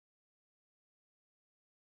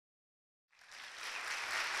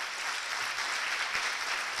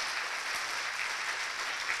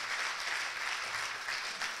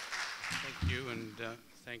you, and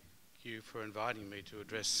thank you for inviting me to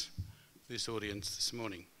address this audience this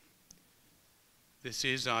morning. This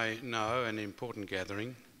is, I know, an important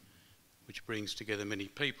gathering which brings together many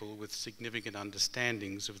people with significant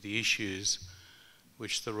understandings of the issues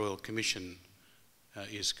which the Royal Commission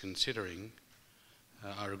is considering.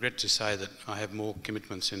 I regret to say that I have more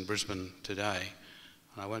commitments in Brisbane today,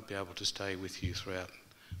 and I won't be able to stay with you throughout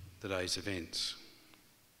the day's events.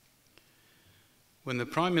 When the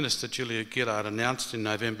Prime Minister Julia Gillard announced in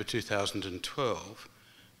November 2012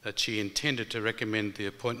 that she intended to recommend the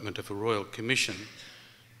appointment of a Royal Commission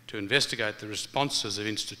to investigate the responses of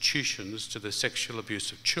institutions to the sexual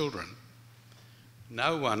abuse of children,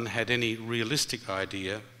 no one had any realistic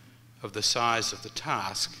idea of the size of the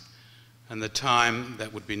task and the time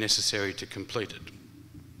that would be necessary to complete it.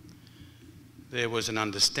 There was an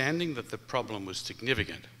understanding that the problem was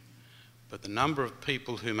significant, but the number of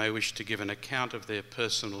people who may wish to give an account of their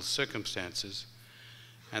personal circumstances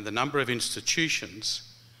and the number of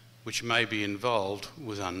institutions which may be involved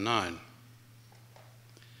was unknown.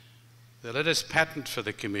 The letters patent for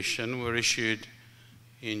the Commission were issued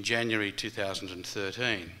in January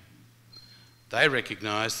 2013. They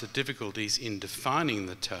recognised the difficulties in defining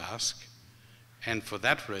the task, and for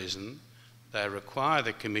that reason they require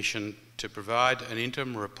the Commission to provide an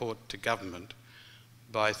interim report to Government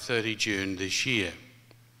by 30 June this year.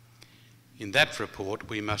 In that report,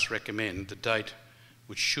 we must recommend the date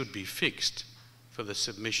which should be fixed for the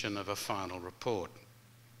submission of a final report.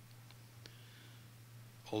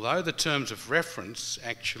 Although the terms of reference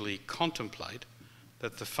actually contemplate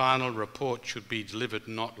that the final report should be delivered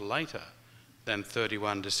not later than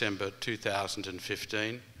 31 December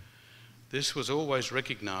 2015, this was always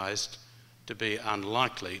recognised to be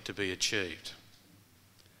unlikely to be achieved.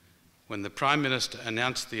 When the Prime Minister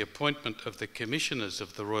announced the appointment of the Commissioners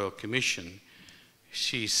of the Royal Commission,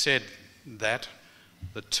 she said that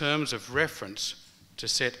the terms of reference to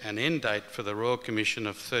set an end date for the Royal Commission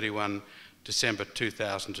of 31 December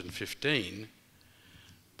 2015,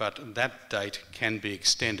 but that date can be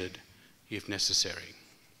extended if necessary.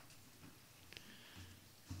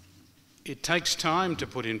 It takes time to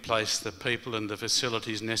put in place the people and the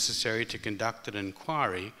facilities necessary to conduct an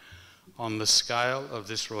inquiry on the scale of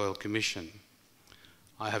this Royal Commission.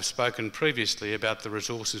 I have spoken previously about the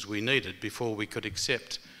resources we needed before we could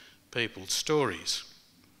accept people's stories.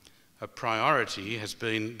 A priority has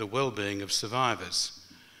been the well-being of survivors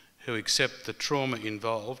who accept the trauma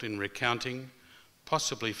involved in recounting,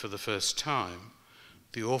 possibly for the first time,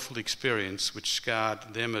 the awful experience which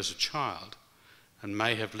scarred them as a child and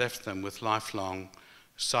may have left them with lifelong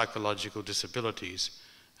psychological disabilities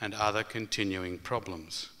and other continuing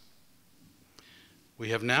problems. We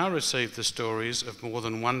have now received the stories of more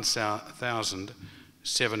than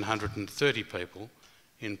 1,730 people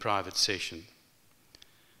in private session.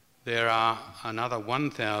 There are another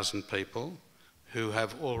 1,000 people who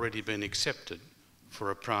have already been accepted for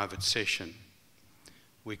a private session.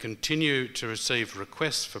 We continue to receive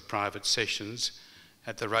requests for private sessions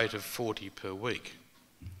at the rate of 40 per week.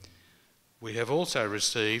 We have also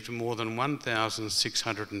received more than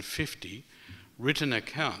 1,650 written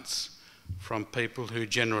accounts from people who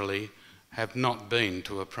generally have not been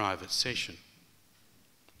to a private session.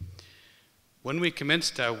 When we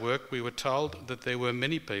commenced our work, we were told that there were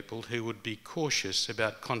many people who would be cautious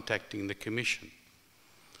about contacting the Commission.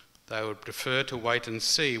 They would prefer to wait and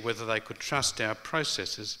see whether they could trust our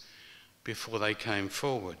processes before they came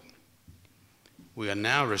forward. We are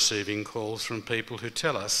now receiving calls from people who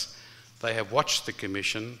tell us they have watched the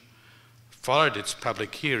Commission, followed its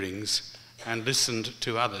public hearings, and listened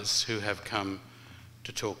to others who have come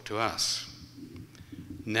to talk to us.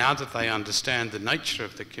 Now that they understand the nature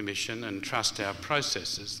of the Commission and trust our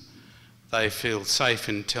processes, they feel safe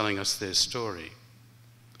in telling us their story.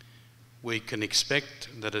 We can expect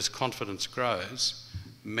that as confidence grows,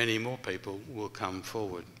 many more people will come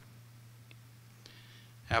forward.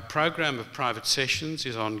 Our program of private sessions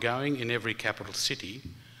is ongoing in every capital city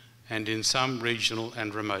and in some regional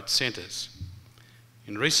and remote centres.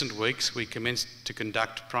 In recent weeks, we commenced to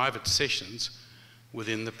conduct private sessions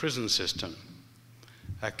within the prison system.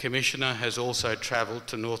 A commissioner has also travelled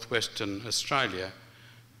to northwestern Australia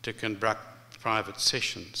to conduct private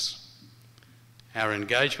sessions. Our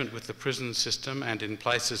engagement with the prison system and in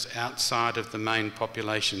places outside of the main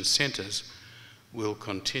population centres will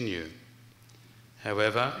continue.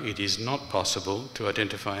 However, it is not possible to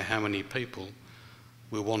identify how many people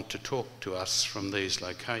will want to talk to us from these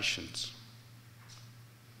locations.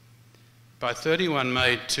 By 31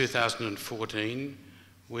 May 2014,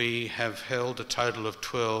 we have held a total of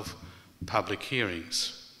 12 public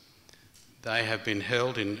hearings. They have been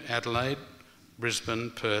held in Adelaide, Brisbane,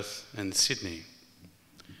 Perth and Sydney.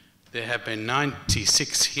 There have been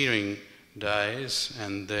 96 hearing days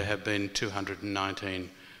and there have been 219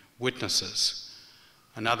 witnesses.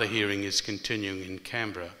 Another hearing is continuing in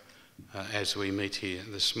Canberra as we meet here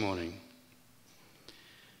this morning.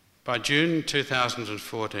 By June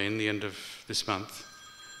 2014, the end of this month,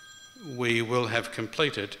 we will have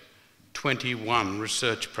completed 21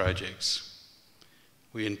 research projects.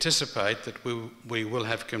 We anticipate that we will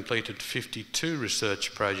have completed 52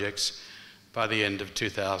 research projects by the end of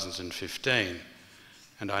 2015.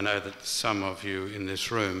 And I know that some of you in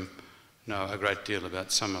this room know a great deal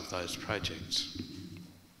about some of those projects.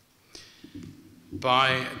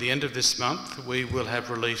 By the end of this month, we will have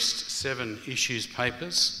released 7 issues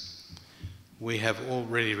papers. We have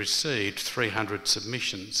already received 300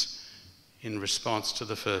 submissions in response to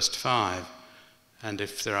the first 5. And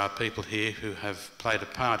if there are people here who have played a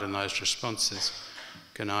part in those responses,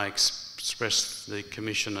 can I express the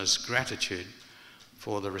Commissioner's gratitude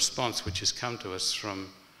for the response which has come to us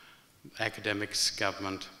from academics,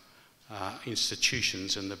 government,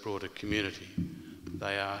 institutions and the broader community.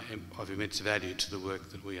 They are of immense value to the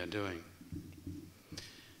work that we are doing.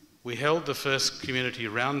 We held the first community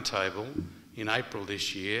roundtable in April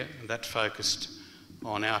this year, and that focused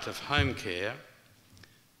on out-of-home care.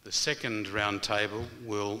 The second roundtable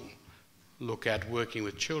will look at working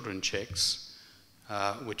with children checks,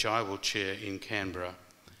 which I will chair in Canberra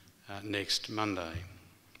next Monday.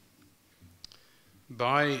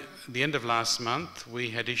 By the end of last month, we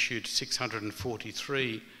had issued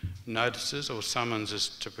 643 notices or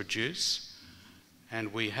summonses to produce,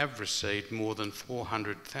 and we have received more than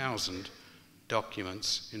 400,000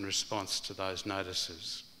 documents in response to those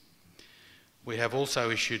notices. We have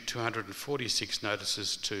also issued 246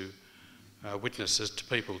 notices to witnesses, to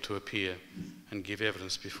people to appear and give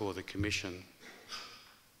evidence before the Commission.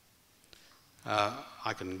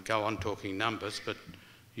 I can go on talking numbers, but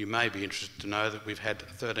you may be interested to know that we've had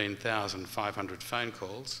 13,500 phone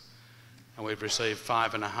calls and we've received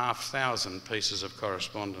 5,500 pieces of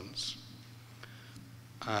correspondence.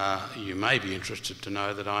 You may be interested to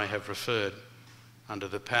know that I have referred, under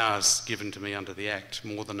the powers given to me under the Act,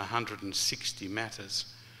 more than 160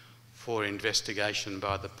 matters for investigation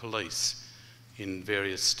by the police in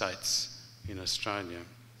various states in Australia.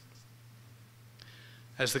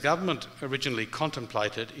 As the government originally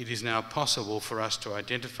contemplated, it is now possible for us to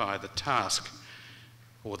identify the task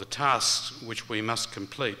or the tasks which we must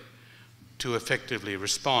complete to effectively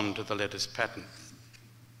respond to the letters patent.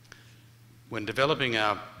 When developing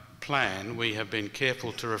our plan, we have been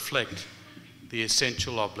careful to reflect the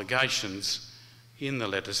essential obligations in the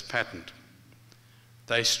letters patent.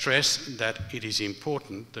 They stress that it is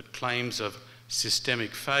important that claims of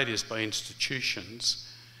systemic failures by institutions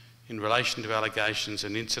in relation to allegations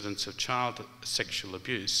and incidents of child sexual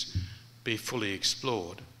abuse be fully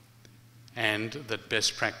explored and that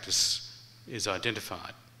best practice is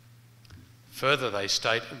identified. Further, they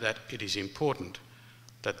state that it is important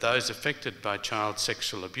that those affected by child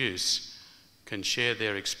sexual abuse can share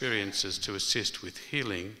their experiences to assist with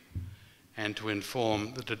healing and to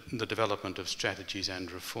inform the development of strategies and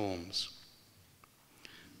reforms.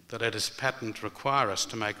 The letters patent require us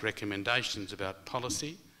to make recommendations about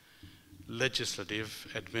policy, legislative,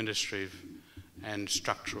 administrative and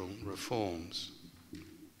structural reforms.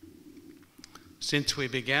 Since we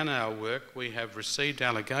began our work, we have received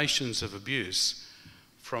allegations of abuse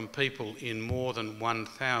from people in more than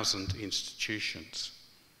 1,000 institutions.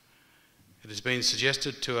 It has been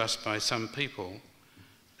suggested to us by some people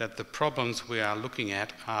that the problems we are looking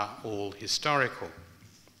at are all historical.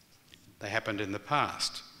 They happened in the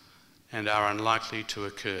past and are unlikely to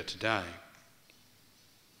occur today.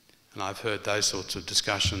 And I've heard those sorts of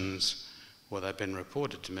discussions, or they've been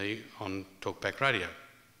reported to me on Talkback Radio,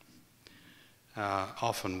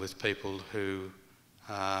 often with people who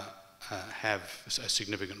have a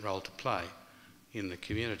significant role to play in the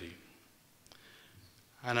community.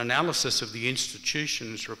 An analysis of the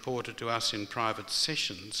institutions reported to us in private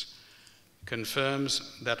sessions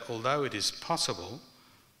confirms that although it is possible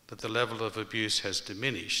that the level of abuse has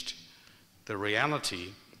diminished, the reality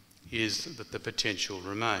is that the potential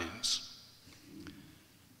remains.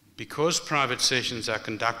 Because private sessions are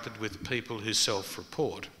conducted with people who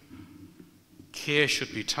self-report, care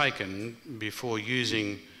should be taken before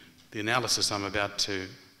using the analysis I'm about to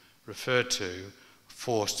refer to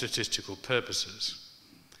for statistical purposes.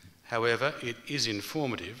 However, it is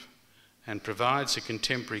informative and provides a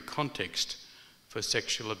contemporary context for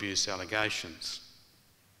sexual abuse allegations.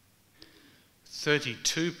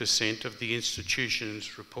 32% of the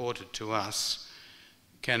institutions reported to us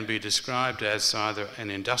can be described as either an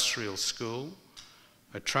industrial school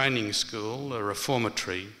a training school, a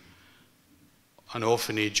reformatory, an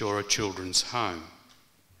orphanage or a children's home.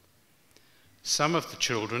 Some of the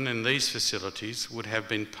children in these facilities would have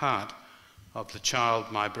been part of the child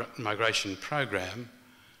migration program,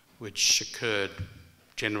 which occurred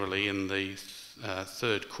generally in the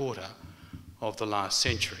third quarter of the last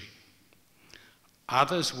century.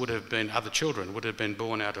 Other children would have been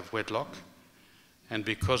born out of wedlock, and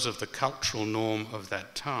because of the cultural norm of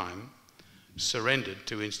that time, surrendered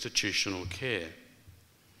to institutional care.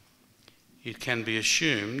 It can be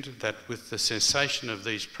assumed that with the cessation of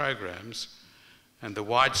these programs and the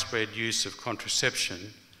widespread use of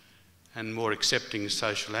contraception and more accepting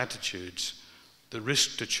social attitudes, the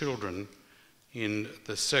risk to children in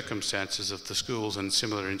the circumstances of the schools and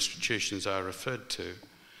similar institutions I referred to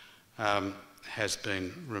has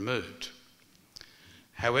been removed.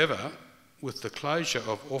 However, with the closure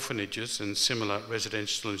of orphanages and similar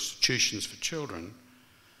residential institutions for children,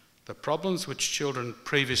 the problems which children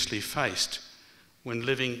previously faced when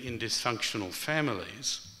living in dysfunctional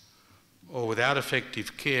families or without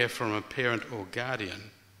effective care from a parent or guardian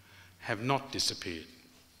have not disappeared.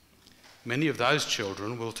 Many of those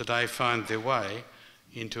children will today find their way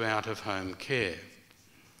into out-of-home care.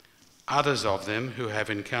 Others of them who have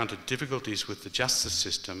encountered difficulties with the justice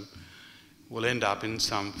system will end up in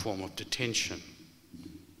some form of detention.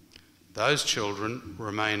 Those children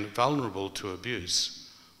remain vulnerable to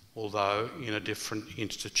abuse, although in a different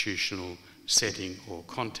institutional setting or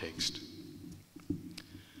context.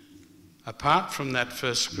 Apart from that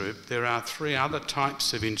first group, there are three other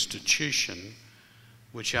types of institution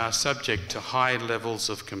which are subject to high levels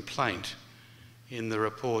of complaint in the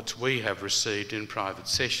reports we have received in private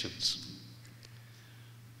sessions.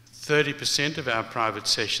 30% of our private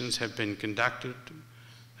sessions have been conducted,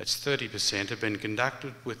 that's 30%, have been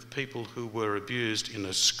conducted with people who were abused in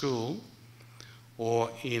a school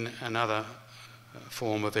or in another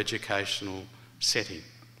form of educational setting.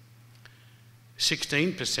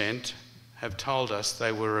 16% have told us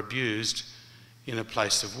they were abused in a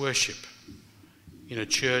place of worship, in a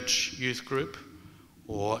church youth group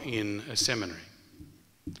or in a seminary.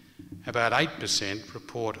 About 8%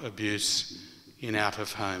 report abuse in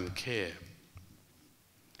out-of-home care.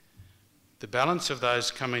 The balance of those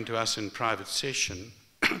coming to us in private session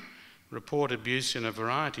report abuse in a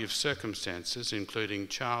variety of circumstances, including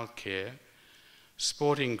childcare,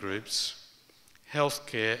 sporting groups,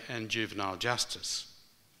 healthcare and juvenile justice.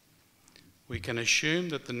 We can assume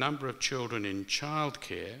that the number of children in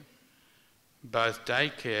childcare, both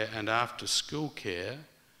daycare and after-school care,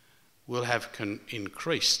 will have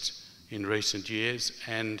increased in recent years,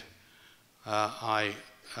 and I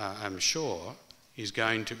am sure is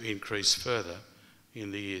going to increase further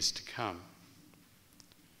in the years to come.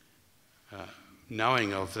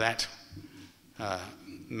 Knowing of that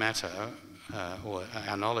matter, or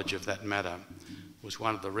our knowledge of that matter, was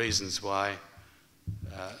one of the reasons why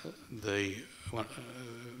the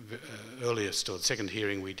earliest or second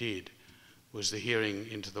hearing we did was the hearing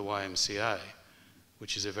into the YMCA,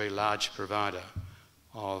 which is a very large provider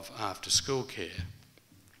of after-school care.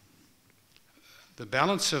 The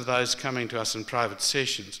balance of those coming to us in private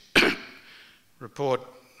sessions report,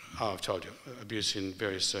 I've told you, abuse in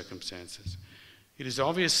various circumstances. It is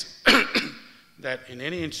obvious that in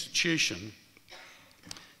any institution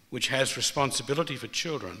which has responsibility for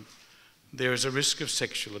children, there is a risk of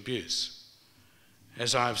sexual abuse.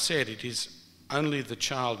 As I have said, it is only the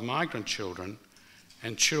child migrant children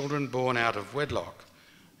and children born out of wedlock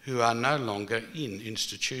who are no longer in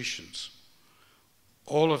institutions.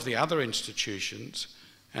 All of the other institutions,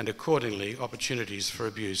 and accordingly opportunities for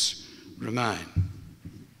abuse, remain.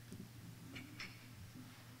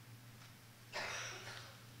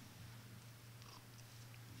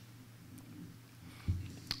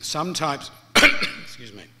 Some types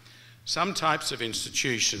of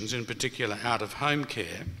institutions, in particular out-of-home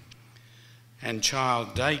care and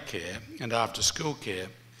child daycare and after-school care,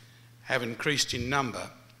 have increased in number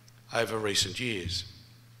over recent years.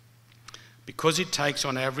 Because it takes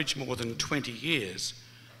on average more than 20 years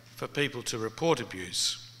for people to report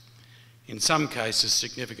abuse, in some cases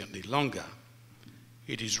significantly longer,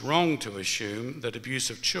 it is wrong to assume that abuse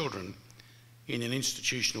of children in an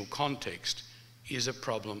institutional context is a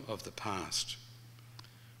problem of the past.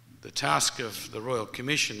 The task of the Royal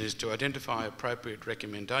Commission is to identify appropriate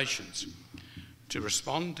recommendations to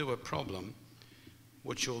respond to a problem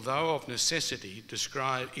which, although of necessity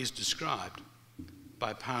is described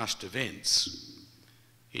by past events,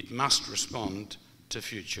 it must respond to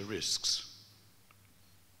future risks.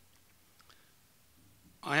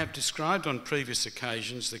 I have described on previous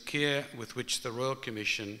occasions the care with which the Royal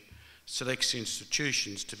Commission selects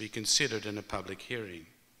institutions to be considered in a public hearing.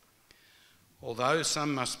 Although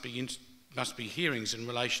some must be hearings in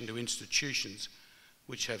relation to institutions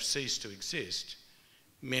which have ceased to exist,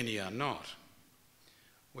 many are not.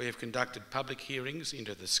 We have conducted public hearings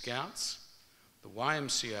into the Scouts, the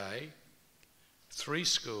YMCA, 3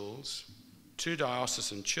 schools, 2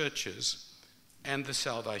 diocesan churches, and the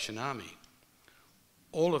Salvation Army.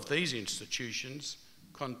 All of these institutions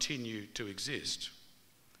continue to exist.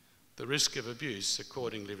 The risk of abuse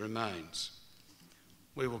accordingly remains.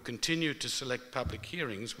 We will continue to select public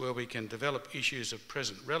hearings where we can develop issues of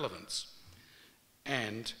present relevance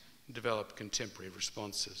and develop contemporary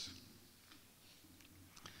responses.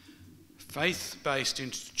 Faith-based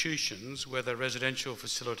institutions, whether residential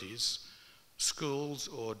facilities, schools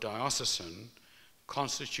or diocesan,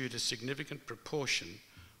 constitute a significant proportion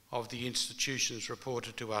of the institutions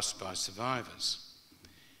reported to us by survivors.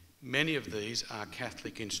 Many of these are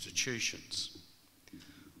Catholic institutions.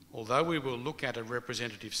 Although we will look at a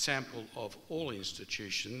representative sample of all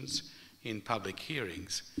institutions in public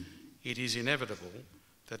hearings, it is inevitable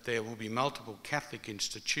that there will be multiple Catholic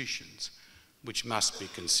institutions which must be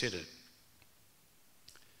considered.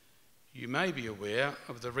 You may be aware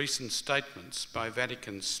of the recent statements by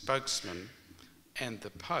Vatican spokesmen and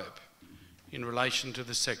the Pope in relation to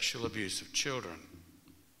the sexual abuse of children.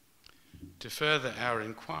 To further our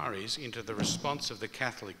inquiries into the response of the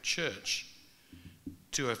Catholic Church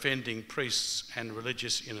to offending priests and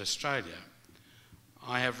religious in Australia,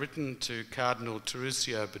 I have written to Cardinal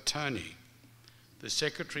Teresa Bertoni, the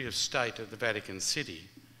Secretary of State of the Vatican City,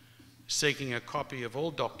 seeking a copy of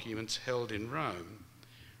all documents held in Rome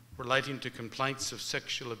relating to complaints of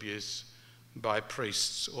sexual abuse by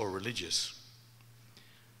priests or religious.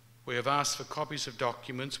 We have asked for copies of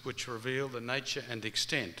documents which reveal the nature and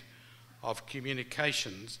extent of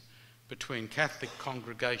communications between Catholic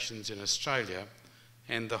congregations in Australia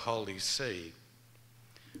and the Holy See.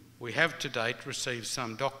 We have to date received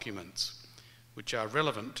some documents which are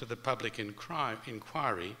relevant to the public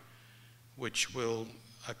inquiry which will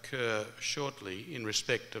occur shortly in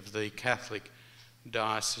respect of the Catholic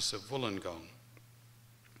Diocese of Wollongong.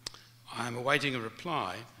 I am awaiting a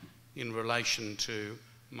reply in relation to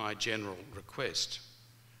my general request.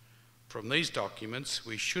 From these documents,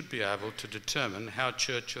 we should be able to determine how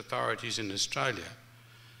church authorities in Australia,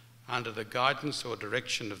 under the guidance or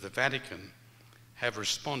direction of the Vatican, have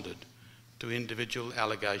responded to individual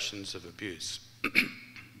allegations of abuse.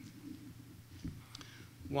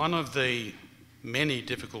 One of the many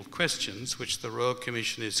difficult questions which the Royal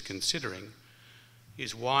Commission is considering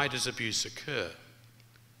is, why does abuse occur?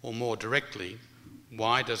 Or more directly,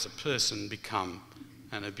 why does a person become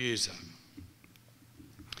an abuser?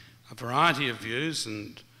 A variety of views,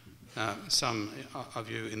 and some of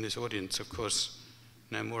you in this audience, of course,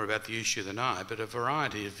 know more about the issue than I, but a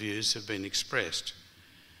variety of views have been expressed.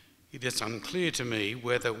 It is unclear to me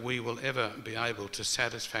whether we will ever be able to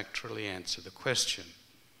satisfactorily answer the question.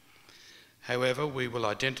 However, we will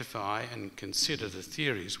identify and consider the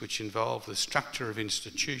theories which involve the structure of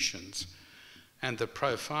institutions and the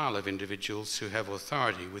profile of individuals who have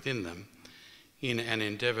authority within them in an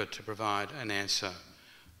endeavour to provide an answer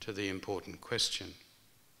to the important question.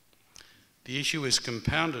 The issue is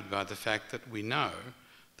compounded by the fact that we know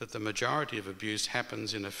that the majority of abuse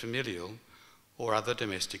happens in a familial or other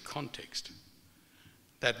domestic context.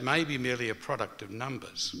 That may be merely a product of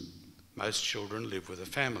numbers. Most children live with a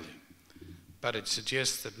family. But it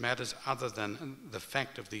suggests that matters other than the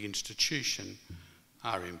fact of the institution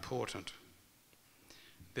are important.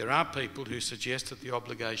 There are people who suggest that the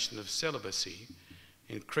obligation of celibacy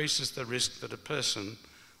increases the risk that a person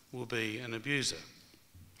will be an abuser.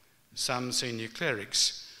 Some senior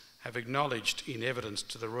clerics have acknowledged in evidence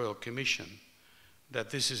to the Royal Commission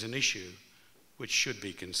that this is an issue which should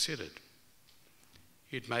be considered.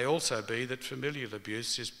 It may also be that familial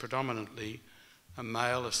abuse is predominantly a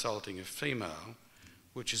male assaulting a female,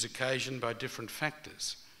 which is occasioned by different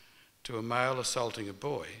factors to a male assaulting a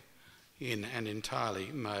boy in an entirely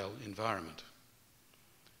male environment.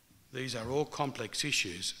 These are all complex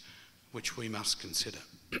issues which we must consider.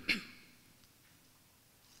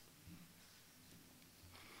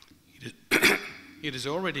 It is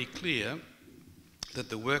already clear that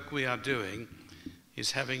the work we are doing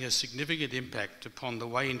is having a significant impact upon the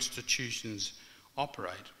way institutions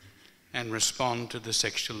operate and respond to the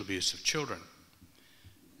sexual abuse of children.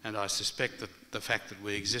 And I suspect that the fact that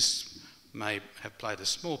we exist may have played a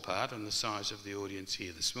small part in the size of the audience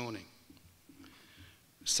here this morning.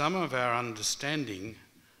 Some of our understanding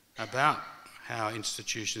about how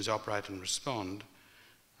institutions operate and respond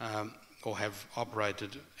or have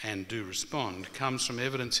operated and do respond, comes from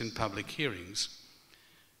evidence in public hearings.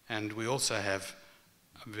 And we also have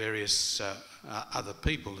various other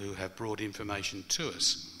people who have brought information to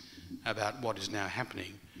us about what is now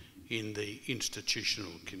happening in the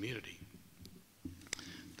institutional community.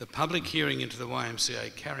 The public hearing into the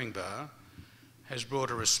YMCA carrying bar has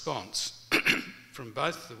brought a response from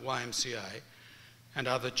both the YMCA and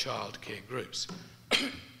other childcare groups.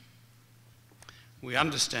 We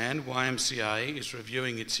understand YMCA is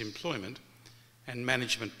reviewing its employment and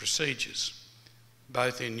management procedures,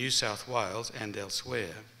 both in New South Wales and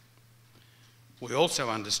elsewhere. We also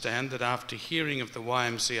understand that after hearing of the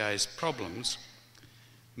YMCA's problems,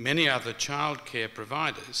 many other childcare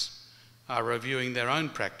providers are reviewing their own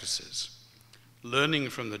practices, learning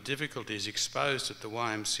from the difficulties exposed at the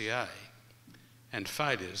YMCA and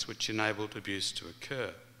failures which enabled abuse to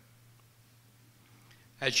occur.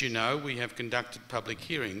 As you know, we have conducted public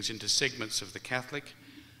hearings into segments of the Catholic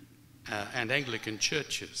and Anglican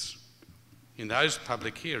churches. In those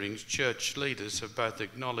public hearings, church leaders have both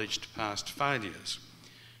acknowledged past failures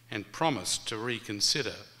and promised to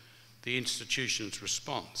reconsider the institution's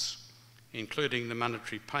response, including the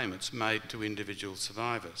monetary payments made to individual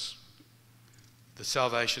survivors. The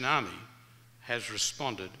Salvation Army has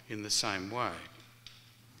responded in the same way.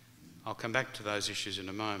 I'll come back to those issues in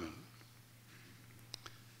a moment.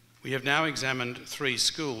 We have now examined 3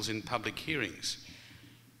 schools in public hearings.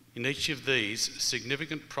 In each of these,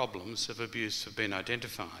 significant problems of abuse have been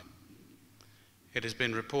identified. It has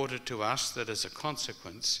been reported to us that as a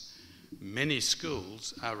consequence, many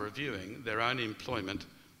schools are reviewing their own employment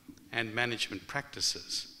and management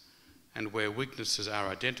practices, and where weaknesses are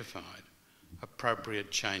identified,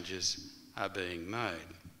 appropriate changes are being made.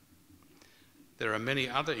 There are many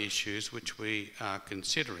other issues which we are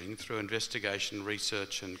considering through investigation,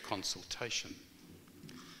 research and consultation.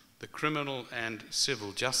 The criminal and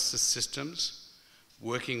civil justice systems,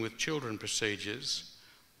 working with children procedures,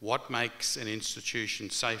 what makes an institution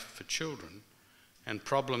safe for children, and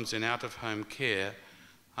problems in out-of-home care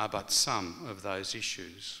are but some of those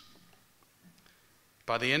issues.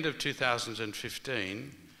 By the end of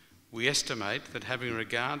 2015, we estimate that having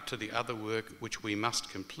regard to the other work which we must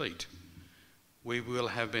complete, we will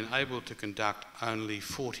have been able to conduct only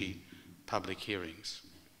 40 public hearings.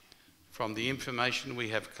 From the information we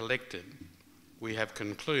have collected, we have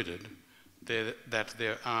concluded that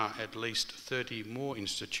there are at least 30 more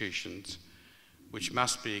institutions which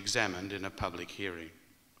must be examined in a public hearing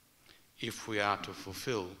if we are to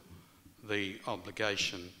fulfil the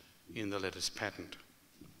obligation in the letters patent.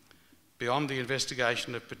 Beyond the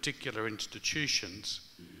investigation of particular institutions,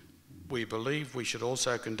 we believe we should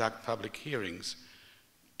also conduct public hearings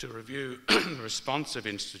to review the response of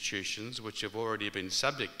institutions which have already been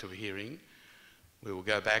subject to a hearing. We will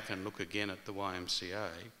go back and look again at the YMCA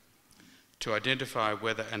to identify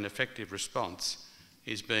whether an effective response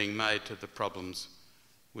is being made to the problems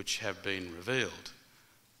which have been revealed.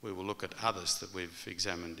 We will look at others that we've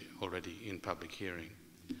examined already in public hearing.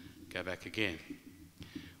 Go back again.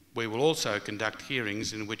 We will also conduct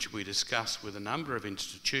hearings in which we discuss with a number of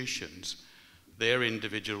institutions their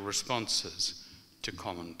individual responses to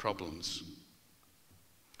common problems.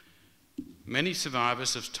 Many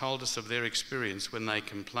survivors have told us of their experience when they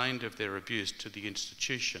complained of their abuse to the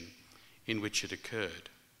institution in which it occurred.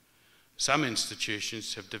 Some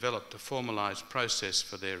institutions have developed a formalised process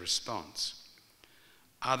for their response.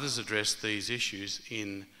 Others address these issues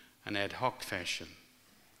in an ad hoc fashion.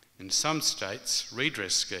 In some states,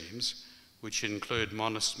 redress schemes, which include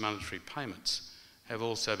modest monetary payments, have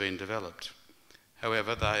also been developed.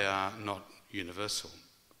 However, they are not universal.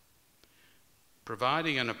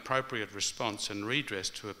 Providing an appropriate response and redress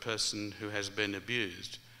to a person who has been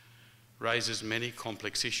abused raises many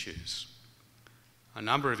complex issues. A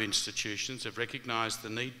number of institutions have recognised the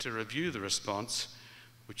need to review the response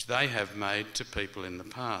which they have made to people in the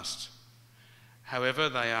past. However,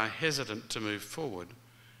 they are hesitant to move forward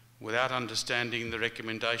without understanding the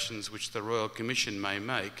recommendations which the Royal Commission may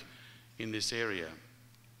make in this area.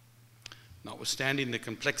 Notwithstanding the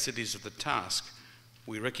complexities of the task,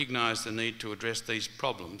 we recognise the need to address these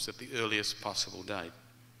problems at the earliest possible date.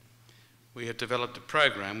 We have developed a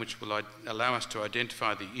program which will allow us to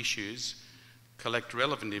identify the issues, collect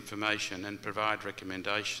relevant information and provide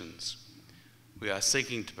recommendations. We are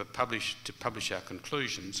seeking to publish our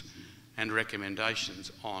conclusions and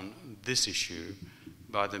recommendations on this issue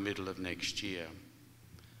by the middle of next year.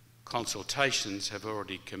 Consultations have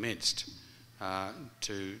already commenced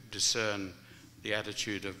to discern the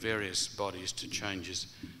attitude of various bodies to changes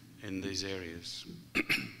in these areas.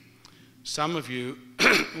 Some of you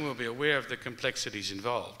will be aware of the complexities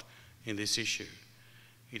involved in this issue.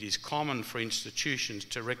 It is common for institutions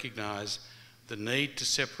to recognise the need to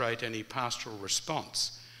separate any pastoral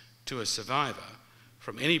response to a survivor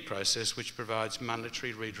from any process which provides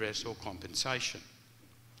monetary redress or compensation.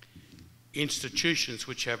 Institutions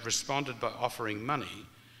which have responded by offering money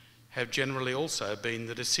have generally also been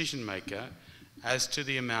the decision maker as to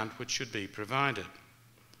the amount which should be provided.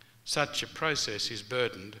 Such a process is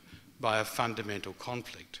burdened by a fundamental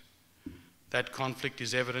conflict. That conflict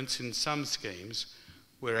is evidenced in some schemes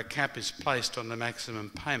where a cap is placed on the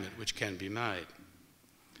maximum payment which can be made.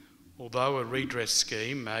 Although a redress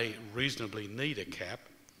scheme may reasonably need a cap,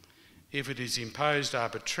 if it is imposed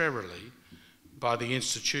arbitrarily by the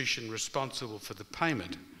institution responsible for the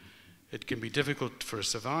payment, it can be difficult for a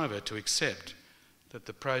survivor to accept that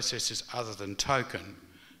the process is other than token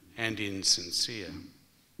and insincere.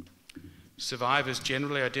 Survivors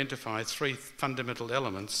generally identify three fundamental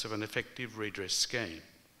elements of an effective redress scheme.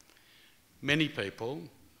 Many people,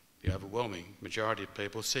 the overwhelming majority of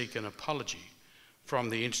people, seek an apology from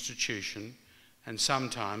the institution and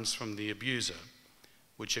sometimes from the abuser,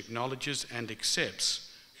 which acknowledges and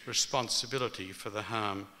accepts responsibility for the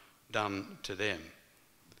harm done to them.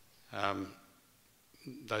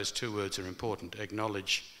 Those two words are important: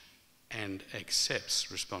 acknowledge and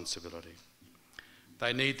accepts responsibility.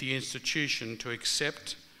 They need the institution to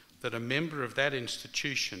accept that a member of that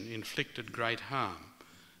institution inflicted great harm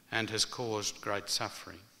and has caused great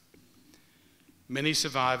suffering. Many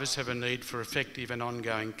survivors have a need for effective and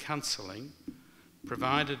ongoing counselling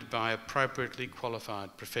provided by appropriately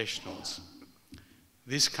qualified professionals.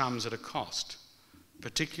 This comes at a cost,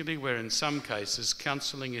 particularly where in some cases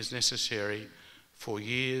counselling is necessary for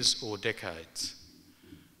years or decades.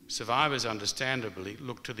 Survivors understandably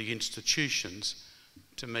look to the institutions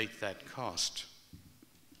to meet that cost.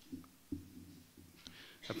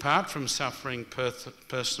 Apart from suffering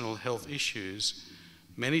personal health issues,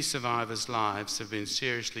 many survivors' lives have been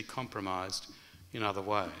seriously compromised in other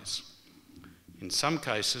ways. In some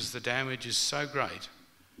cases, the damage is so great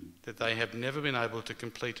that they have never been able to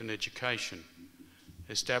complete an education,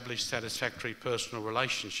 establish satisfactory personal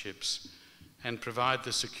relationships, and provide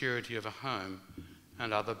the security of a home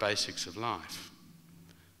and other basics of life.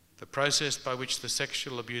 The process by which the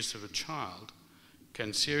sexual abuse of a child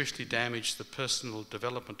can seriously damage the personal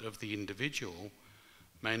development of the individual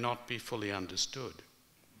may not be fully understood.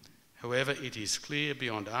 However, it is clear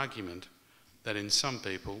beyond argument that in some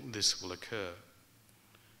people this will occur.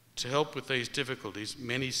 To help with these difficulties,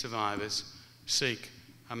 many survivors seek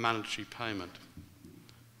a monetary payment.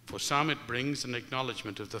 For some, it brings an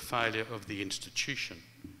acknowledgement of the failure of the institution,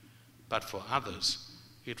 but for others,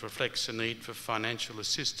 it reflects a need for financial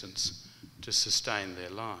assistance to sustain their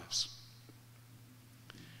lives.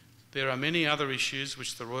 There are many other issues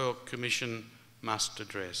which the Royal Commission must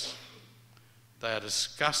address. They are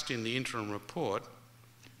discussed in the interim report,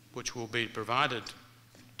 which will be provided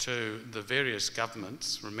to the various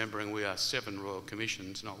governments, remembering we are 7 Royal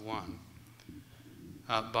Commissions, not 1,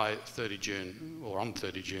 by 30 June, or on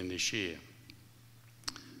 30 June this year.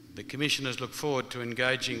 The Commissioners look forward to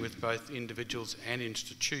engaging with both individuals and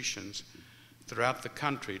institutions throughout the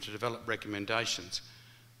country to develop recommendations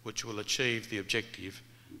which will achieve the objective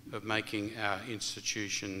of making our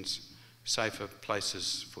institutions safer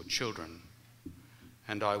places for children.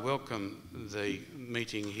 And I welcome the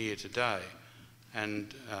meeting here today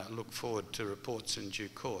and look forward to reports in due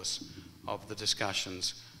course of the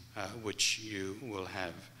discussions which you will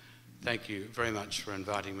have. Thank you very much for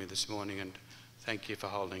inviting me this morning, and thank you for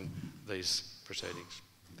holding these proceedings.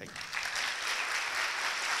 Thank you.